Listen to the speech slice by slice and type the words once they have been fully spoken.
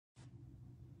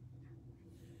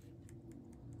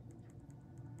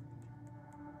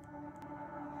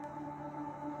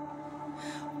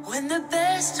when the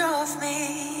best of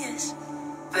me is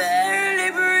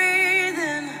barely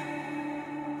breathing,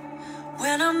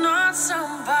 when I'm not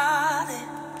somebody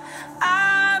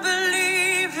I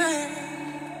believe in,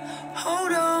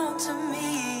 hold on to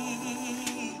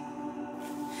me.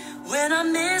 When I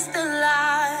miss the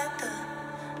light,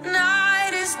 the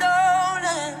night is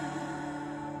stolen,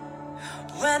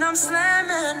 when I'm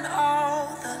slamming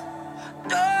all the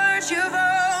doors you've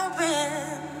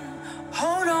opened,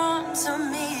 hold on to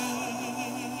me.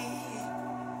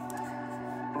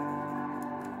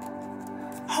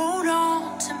 Hold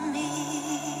on to me.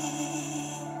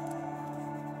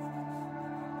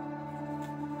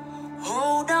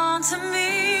 Hold on to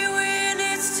me when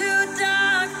it's too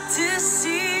dark to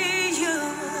see you,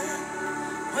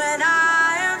 when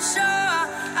I am sure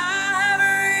I have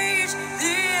reached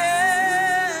the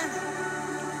end.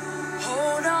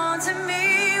 Hold on to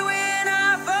me when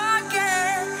I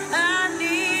forget I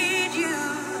need you,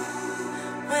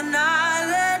 when I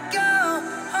let go,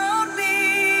 hold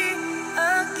me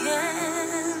again.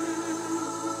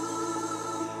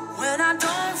 When I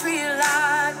don't feel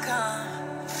like I'm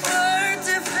worth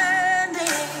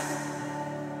defending,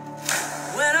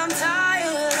 when I'm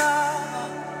tired of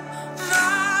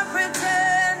my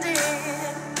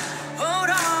pretending, hold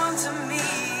on to me.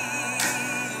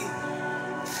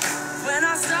 When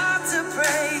I start to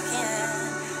break in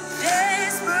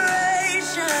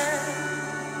desperation,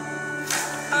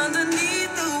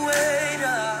 underneath the weight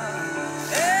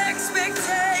of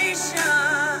expectation,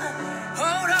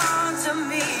 hold on to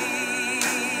me.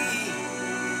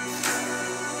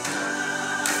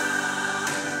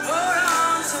 Hold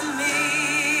on to me.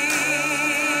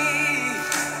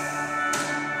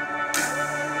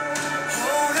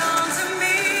 Hold on to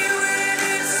me when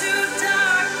it's too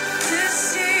dark to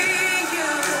see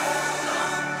you,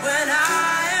 when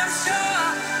I am sure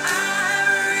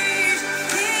I've reached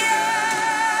the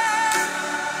end.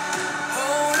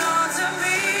 Hold on to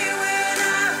me when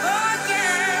I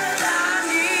forget I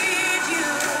need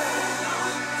you,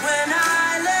 when I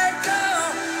let go,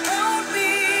 hold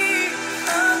me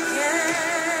again.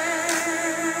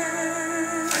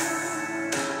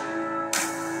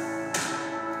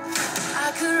 I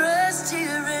could rest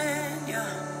here in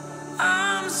your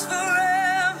arms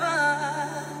forever,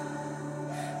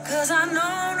 'cause I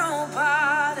know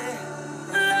nobody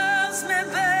loves me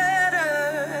better.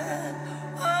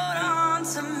 Hold on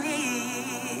to me.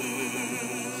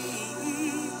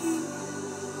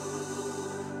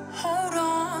 Hold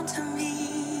on to me.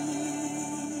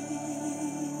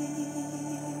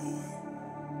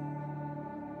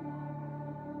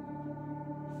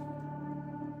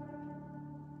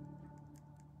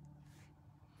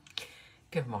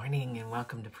 Good morning and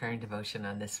welcome to Prayer and Devotion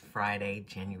on this Friday,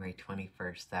 January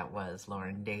 21st. That was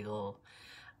Lauren Daigle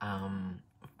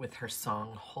with her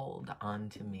song, Hold On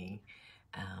To Me.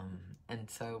 And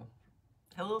so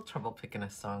I had a little trouble picking a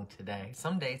song today.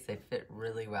 Some days they fit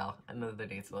really well, and other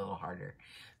days a little harder,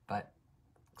 but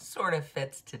sort of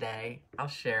fits today. I'll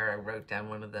share, I wrote down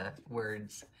one of the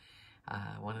words,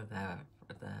 one of the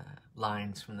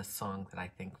lines from the song that I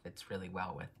think fits really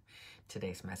well with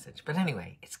today's message. But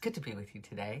anyway, it's good to be with you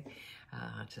today,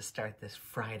 to start this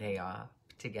Friday off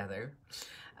together.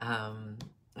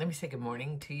 Let me say good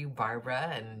morning to you,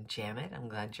 Barbara and Janet. I'm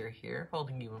glad you're here,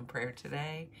 holding you in prayer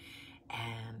today.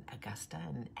 And Augusta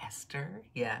and Esther,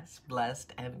 yes,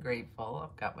 blessed and grateful.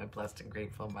 I've got my blessed and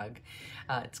grateful mug.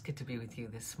 It's good to be with you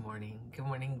this morning. Good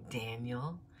morning,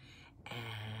 Daniel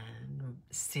and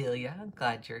Celia. I'm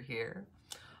glad you're here,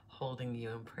 holding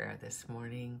you in prayer this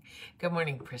morning. Good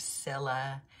morning,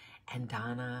 Priscilla and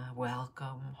Donna.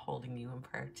 Welcome, holding you in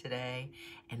prayer today.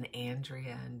 And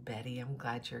Andrea and Betty, I'm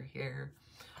glad you're here,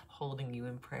 holding you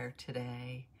in prayer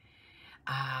today.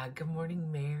 Good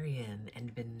morning, Marion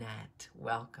and Vinette.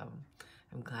 Welcome.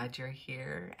 I'm glad you're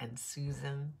here. And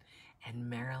Susan and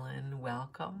Marilyn,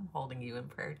 welcome, holding you in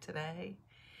prayer today.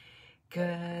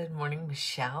 Good morning,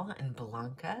 Michelle and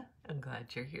Blanca. I'm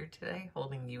glad you're here today,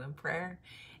 holding you in prayer.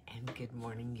 And good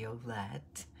morning,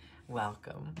 Yolette.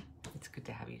 Welcome. It's good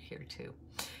to have you here too.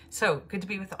 So good to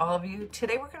be with all of you.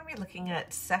 Today we're going to be looking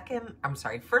at 1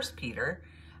 Peter,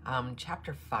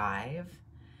 chapter 5.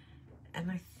 And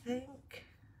I think,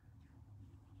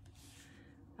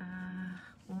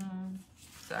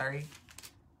 sorry.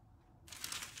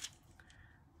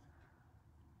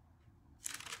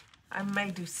 I may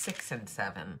do 6 and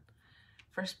 7.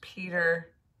 1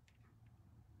 Peter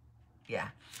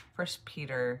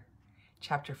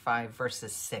chapter 5,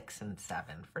 verses 6 and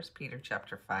 7. 1 Peter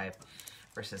chapter 5,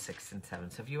 verses 6 and 7.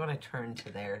 So if you want to turn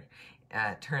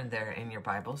there in your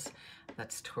Bibles,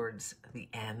 that's towards the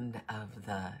end of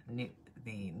the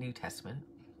New Testament.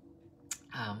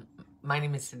 Um, my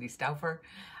name is Cindy Stauffer.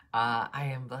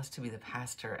 I am blessed to be the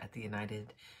pastor at the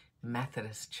United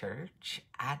Methodist Church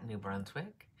at New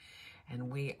Brunswick. And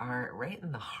we are right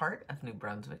in the heart of New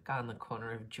Brunswick on the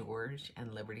corner of George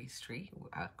and Liberty Street,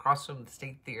 across from the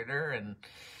State Theater and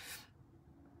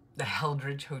the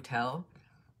Heldridge Hotel,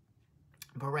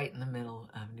 but right in the middle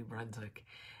of New Brunswick.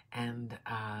 And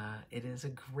it is a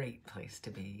great place to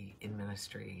be in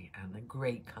ministry and a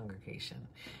great congregation.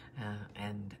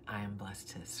 And I am blessed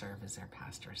to serve as their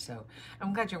pastor. So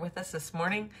I'm glad you're with us this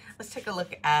morning. Let's take a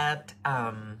look at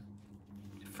 1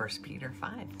 Peter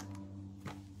 5.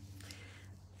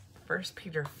 1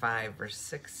 Peter 5, verse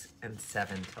 6 and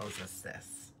 7 tells us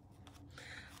this.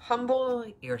 Humble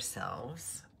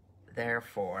yourselves,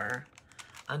 therefore,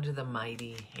 under the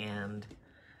mighty hand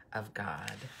of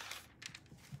God,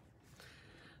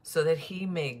 so that he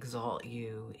may exalt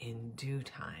you in due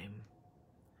time.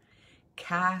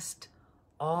 Cast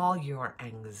all your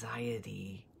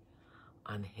anxiety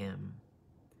on him,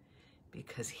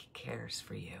 because he cares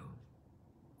for you.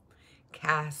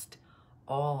 Cast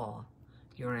all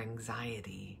your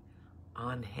anxiety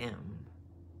on him,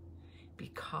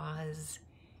 because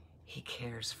he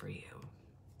cares for you.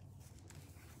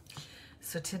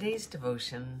 So today's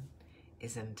devotion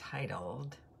is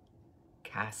entitled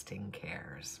Casting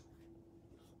Cares.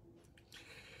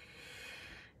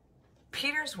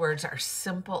 Peter's words are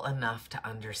simple enough to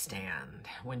understand.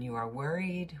 When you are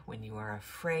worried, when you are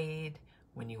afraid,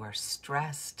 when you are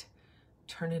stressed,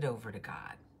 turn it over to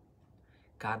God.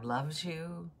 God loves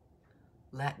you.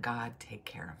 Let God take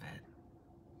care of it.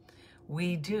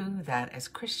 We do that as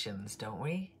Christians, don't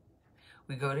we?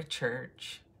 We go to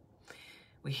church.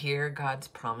 We hear God's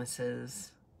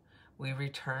promises. We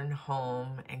return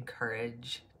home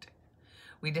encouraged.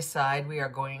 We decide we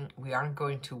aren't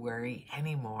going to worry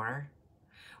anymore.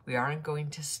 We aren't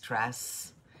going to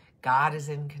stress. God is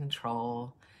in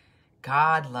control.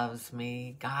 God loves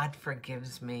me. God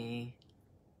forgives me.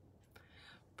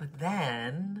 But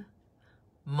then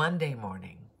Monday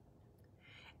morning,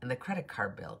 and the credit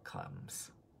card bill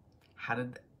comes. How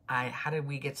did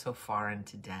we get so far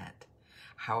into debt?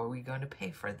 How are we going to pay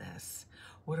for this?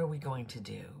 What are we going to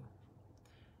do?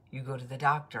 You go to the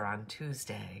doctor on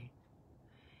Tuesday.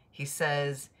 He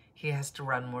says he has to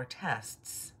run more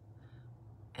tests,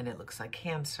 and it looks like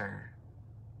cancer.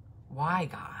 Why,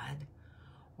 God?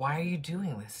 Why are you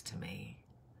doing this to me?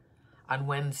 On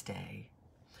Wednesday,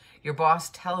 your boss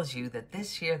tells you that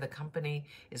this year the company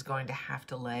is going to have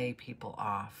to lay people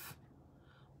off.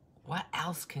 What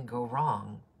else can go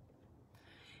wrong?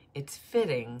 It's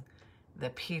fitting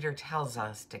that Peter tells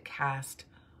us to cast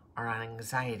our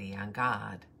anxiety on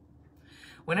God.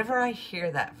 Whenever I hear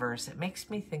that verse, it makes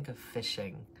me think of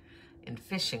fishing. In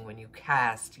fishing, when you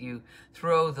cast, you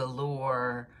throw the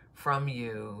lure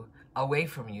away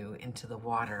from you into the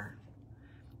water.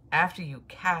 After you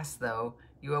cast, though,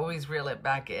 you always reel it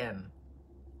back in.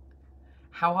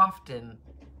 How often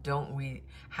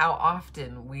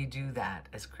we do that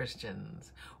as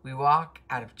Christians? We walk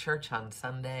out of church on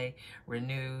Sunday,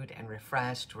 renewed and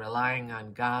refreshed, relying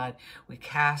on God. We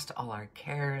cast all our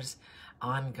cares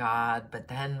on God, but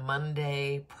then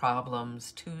Monday,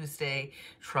 problems, Tuesday,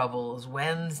 troubles,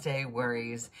 Wednesday,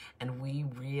 worries, and we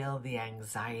reel the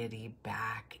anxiety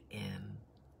back in.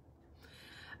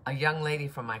 A young lady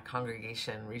from my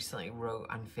congregation recently wrote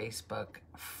on Facebook,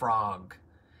 frog,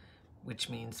 which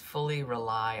means fully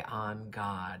rely on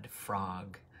God,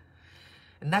 frog.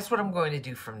 And that's what I'm going to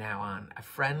do from now on. A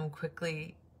friend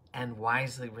quickly and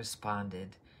wisely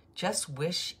responded, just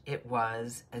wish it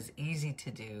was as easy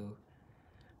to do.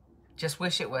 Just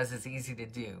wish it was as easy to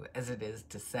do as it is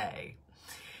to say.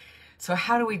 So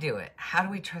how do we do it? How do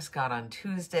we trust God on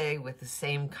Tuesday with the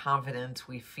same confidence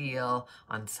we feel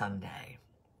on Sunday?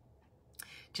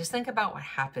 Just think about what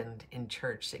happened in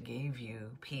church that gave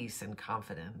you peace and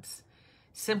confidence.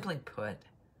 Simply put,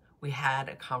 we had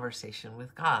a conversation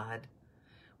with God.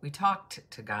 We talked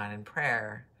to God in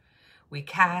prayer. We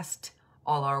cast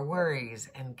all our worries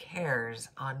and cares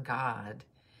on God.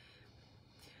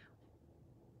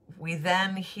 We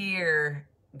then hear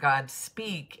God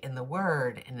speak in the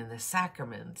Word and in the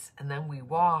sacraments, and then we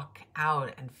walk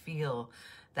out and feel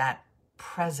that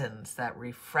presence, that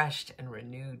refreshed and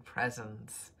renewed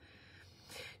presence.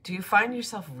 Do you find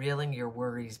yourself reeling your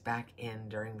worries back in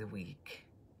during the week?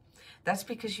 That's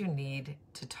because you need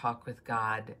to talk with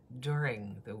God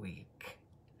during the week.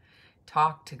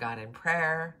 Talk to God in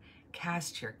prayer,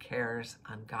 cast your cares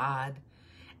on God,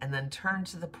 and then turn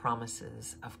to the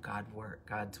promises of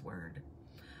God's Word.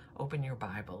 Open your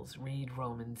Bibles, read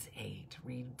Romans 8,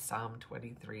 read Psalm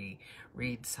 23,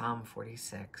 read Psalm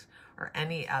 46, or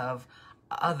any of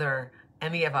other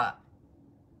any of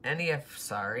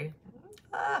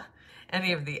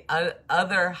the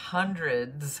other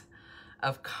hundreds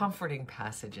of comforting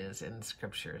passages in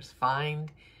scriptures,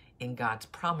 find in God's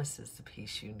promises the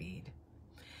peace you need.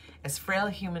 As frail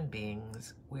human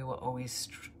beings, we will always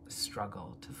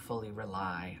struggle to fully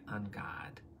rely on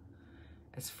God.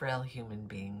 As frail human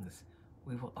beings,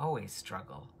 we will always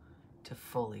struggle to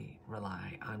fully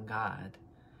rely on God.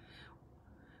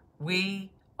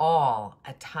 We all,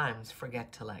 at times,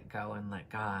 forget to let go and let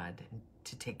God, and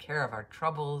to take care of our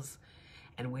troubles,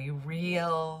 and we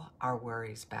reel our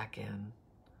worries back in.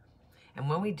 And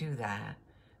when we do that,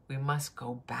 we must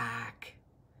go back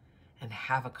and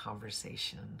have a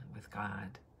conversation with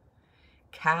God.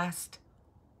 Cast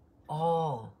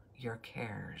all your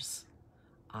cares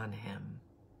on Him.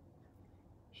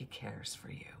 He cares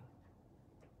for you.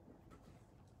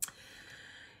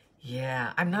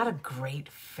 Yeah, I'm not a great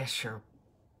fisher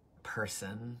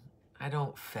person. I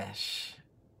don't fish.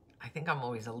 I think I'm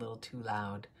always a little too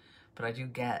loud, but I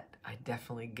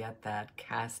definitely get that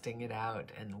casting it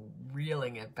out and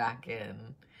reeling it back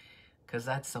in, because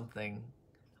that's something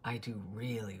I do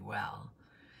really well.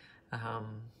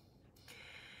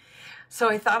 So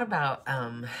I thought about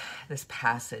this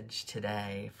passage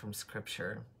today from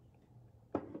Scripture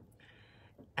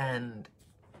and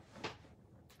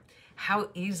how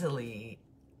easily,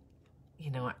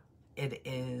 it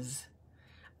is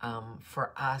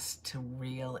for us to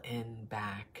reel in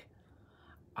back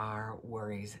our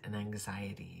worries and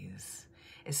anxieties,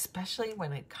 especially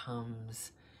when it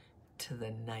comes to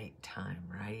the nighttime,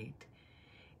 right?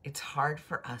 It's hard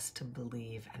for us to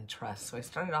believe and trust. So I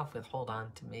started off with hold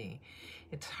on to me.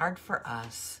 It's hard for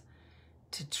us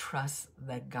to trust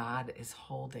that God is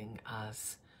holding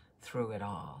us through it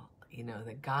all.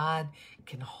 That God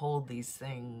can hold these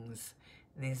things,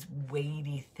 these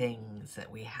weighty things that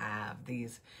we have,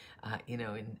 these,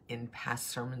 in past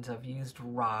sermons I've used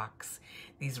rocks,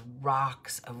 these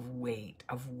rocks of weight,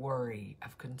 of worry,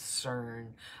 of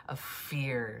concern, of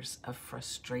fears, of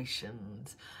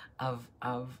frustrations, of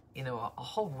a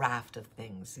whole raft of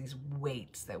things, these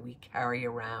weights that we carry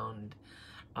around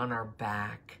on our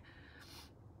back.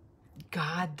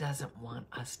 God doesn't want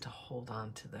us to hold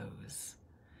on to those.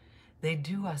 They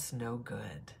do us no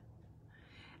good.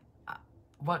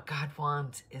 What God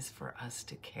wants is for us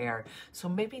to care. So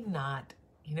maybe not,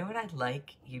 what I'd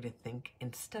like you to think,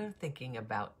 instead of thinking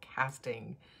about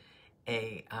casting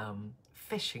a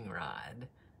fishing rod,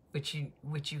 which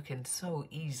you can so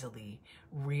easily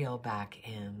reel back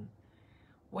in,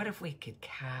 what if we could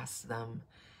cast them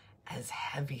as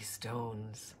heavy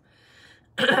stones?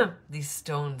 These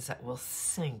stones that will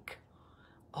sink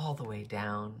all the way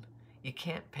down. You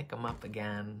can't pick them up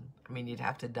again. I mean, you'd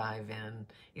have to dive in.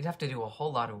 You'd have to do a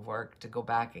whole lot of work to go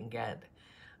back and get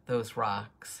those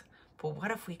rocks. But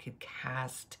what if we could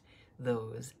cast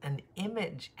those, an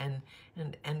image, and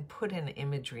put an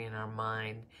imagery in our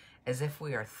mind as if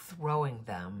we are throwing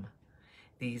them,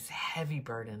 these heavy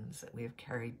burdens that we have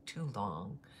carried too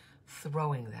long,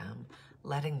 throwing them,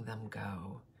 letting them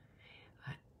go,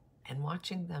 and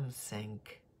watching them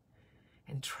sink,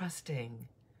 and trusting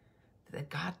that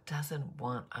God doesn't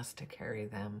want us to carry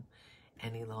them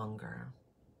any longer.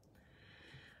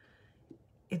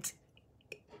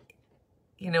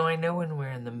 I know when we're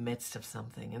in the midst of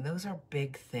something, and those are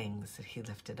big things that He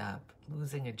lifted up: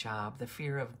 losing a job, the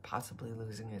fear of possibly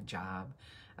losing a job,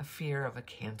 a fear of a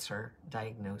cancer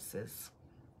diagnosis,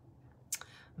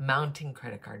 mounting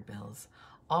credit card bills,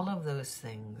 all of those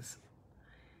things.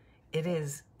 It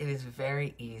is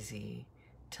very easy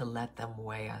to let them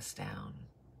weigh us down.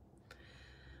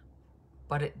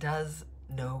 But it does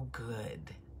no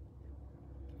good,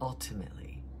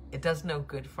 ultimately. It does no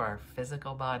good for our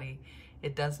physical body.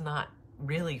 It does not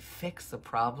really fix the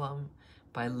problem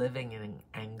by living in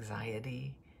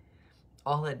anxiety.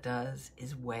 All it does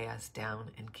is weigh us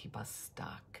down and keep us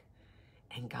stuck.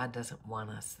 And God doesn't want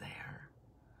us there.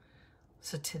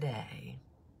 So today,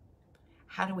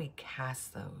 how do we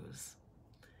cast those?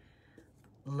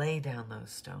 Lay down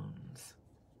those stones,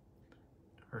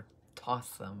 or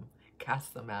toss them,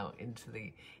 cast them out into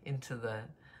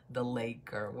the lake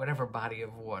or whatever body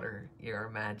of water you're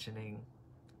imagining,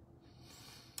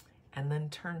 and then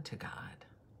turn to God.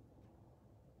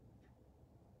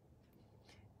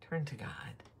 Turn to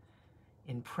God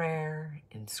in prayer,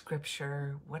 in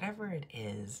scripture, whatever it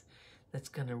is that's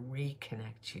going to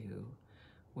reconnect you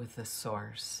with the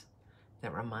source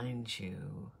that reminds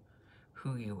you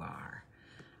who you are.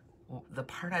 The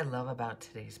part I love about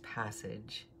today's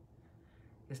passage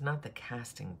is not the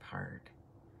casting part.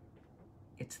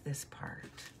 It's this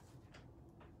part.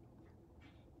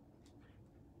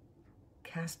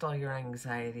 Cast all your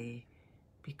anxiety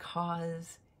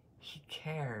because he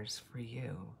cares for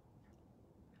you.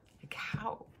 Like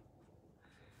how?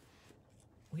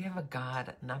 We have a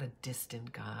God, not a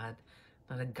distant God,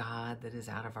 not a God that is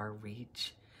out of our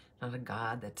reach, not a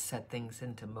God that set things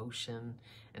into motion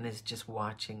and is just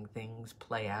watching things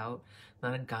play out,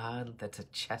 not a God that's a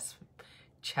chess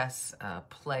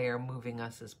player moving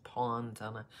us as pawns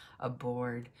on a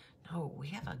board. No, we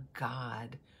have a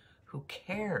God who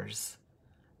cares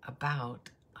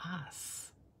about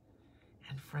us.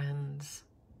 And friends,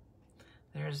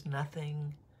 there's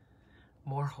nothing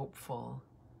more hopeful,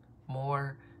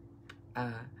 more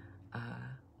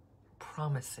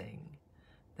promising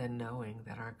than knowing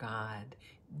that our God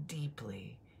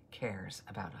deeply cares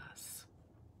about us.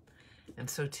 And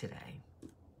so today,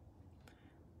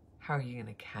 how are you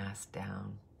going to cast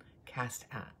down, cast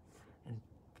at, and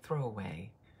throw away,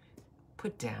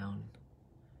 put down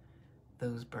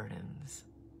those burdens?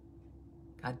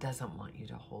 God doesn't want you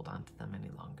to hold on to them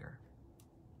any longer.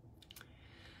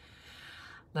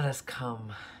 Let us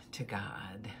come to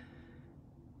God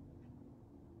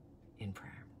in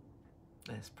prayer.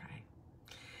 Let us pray.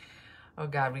 Oh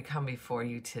God, we come before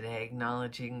you today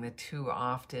acknowledging that too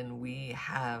often we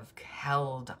have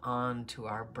held on to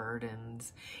our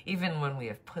burdens. Even when we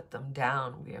have put them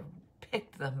down, we have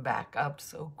picked them back up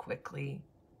so quickly,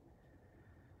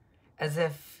 as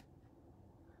if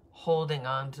holding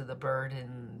on to the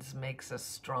burdens makes us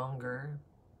stronger,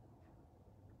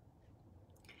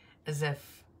 as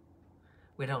if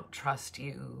we don't trust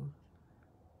you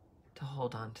to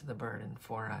hold on to the burden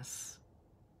for us.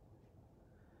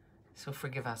 So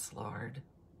forgive us, Lord.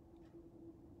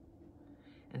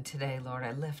 And today, Lord,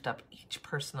 I lift up each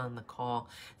person on the call.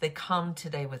 They come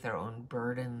today with their own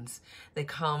burdens. They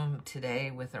come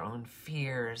today with their own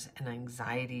fears and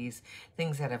anxieties,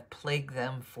 things that have plagued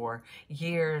them for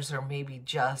years or maybe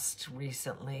just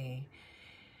recently.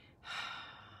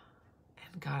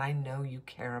 And God, I know you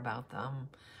care about them.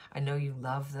 I know you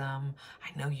love them.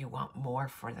 I know you want more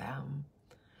for them.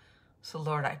 So,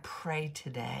 Lord, I pray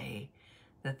today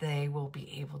that they will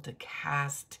be able to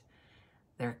cast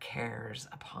their cares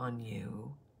upon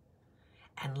you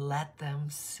and let them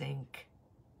sink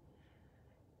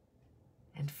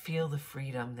and feel the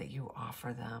freedom that you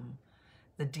offer them,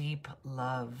 the deep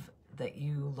love that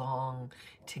you long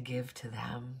to give to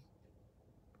them.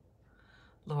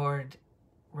 Lord,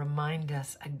 remind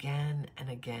us again and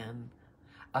again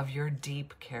of your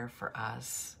deep care for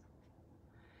us.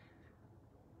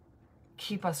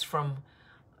 Keep us from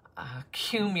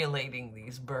accumulating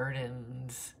these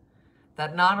burdens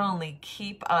that not only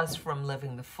keep us from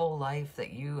living the full life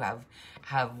that you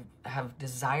have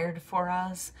desired for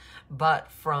us,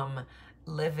 but from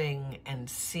living and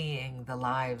seeing the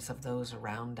lives of those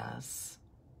around us.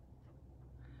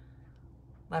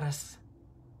 Let us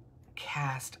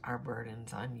cast our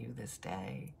burdens on you this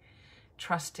day,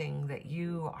 trusting that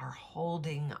you are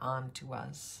holding on to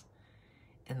us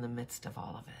in the midst of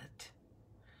all of it.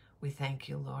 We thank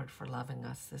you, Lord, for loving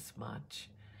us this much.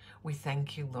 We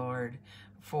thank you, Lord,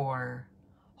 for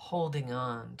holding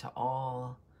on to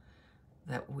all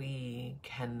that we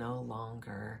can no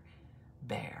longer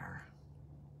bear.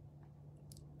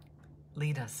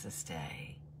 Lead us this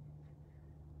day.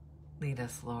 Lead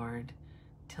us, Lord,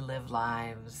 to live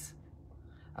lives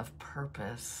of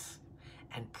purpose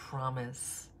and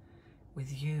promise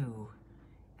with you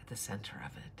at the center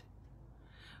of it.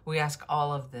 We ask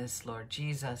all of this, Lord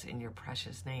Jesus, in your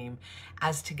precious name,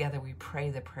 as together we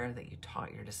pray the prayer that you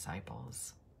taught your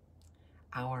disciples.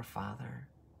 Our Father,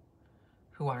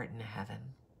 who art in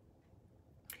heaven,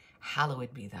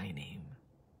 hallowed be thy name.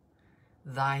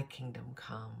 Thy kingdom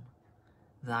come,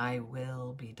 thy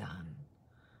will be done,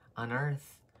 on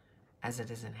earth as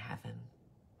it is in heaven.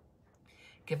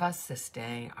 Give us this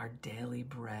day our daily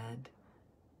bread,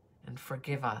 and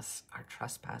forgive us our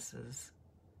trespasses,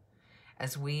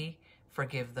 as we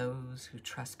forgive those who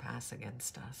trespass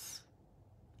against us.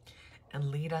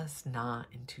 And lead us not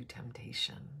into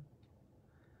temptation,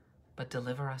 but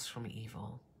deliver us from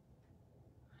evil.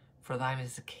 For thine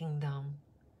is the kingdom,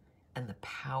 and the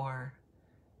power,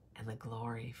 and the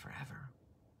glory forever.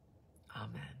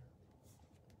 Amen.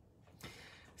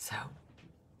 So,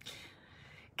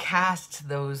 cast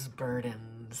those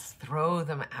burdens, throw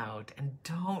them out, and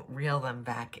don't reel them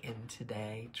back in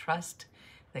today. Trust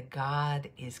that God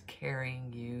is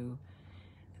carrying you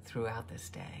throughout this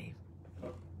day.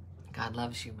 God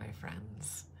loves you, my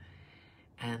friends,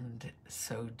 and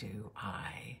so do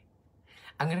I.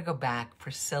 I'm going to go back.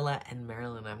 Priscilla and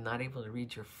Marilyn, I'm not able to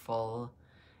read your full,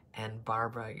 and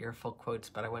Barbara, your full quotes,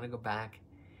 but I want to go back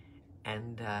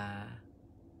and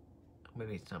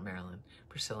maybe it's not Marilyn,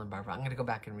 Priscilla and Barbara. I'm going to go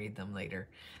back and read them later.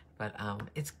 But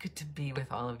it's good to be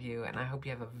with all of you, and I hope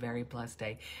you have a very blessed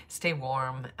day. Stay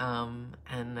warm,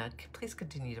 and please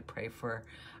continue to pray for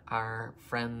our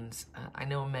friends. I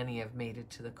know many have made it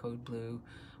to the Code Blue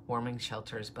warming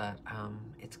shelters, but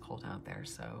it's cold out there,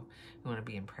 so we want to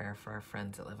be in prayer for our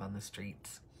friends that live on the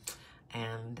streets.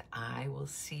 And I will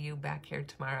see you back here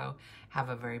tomorrow. Have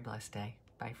a very blessed day.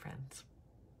 Bye, friends.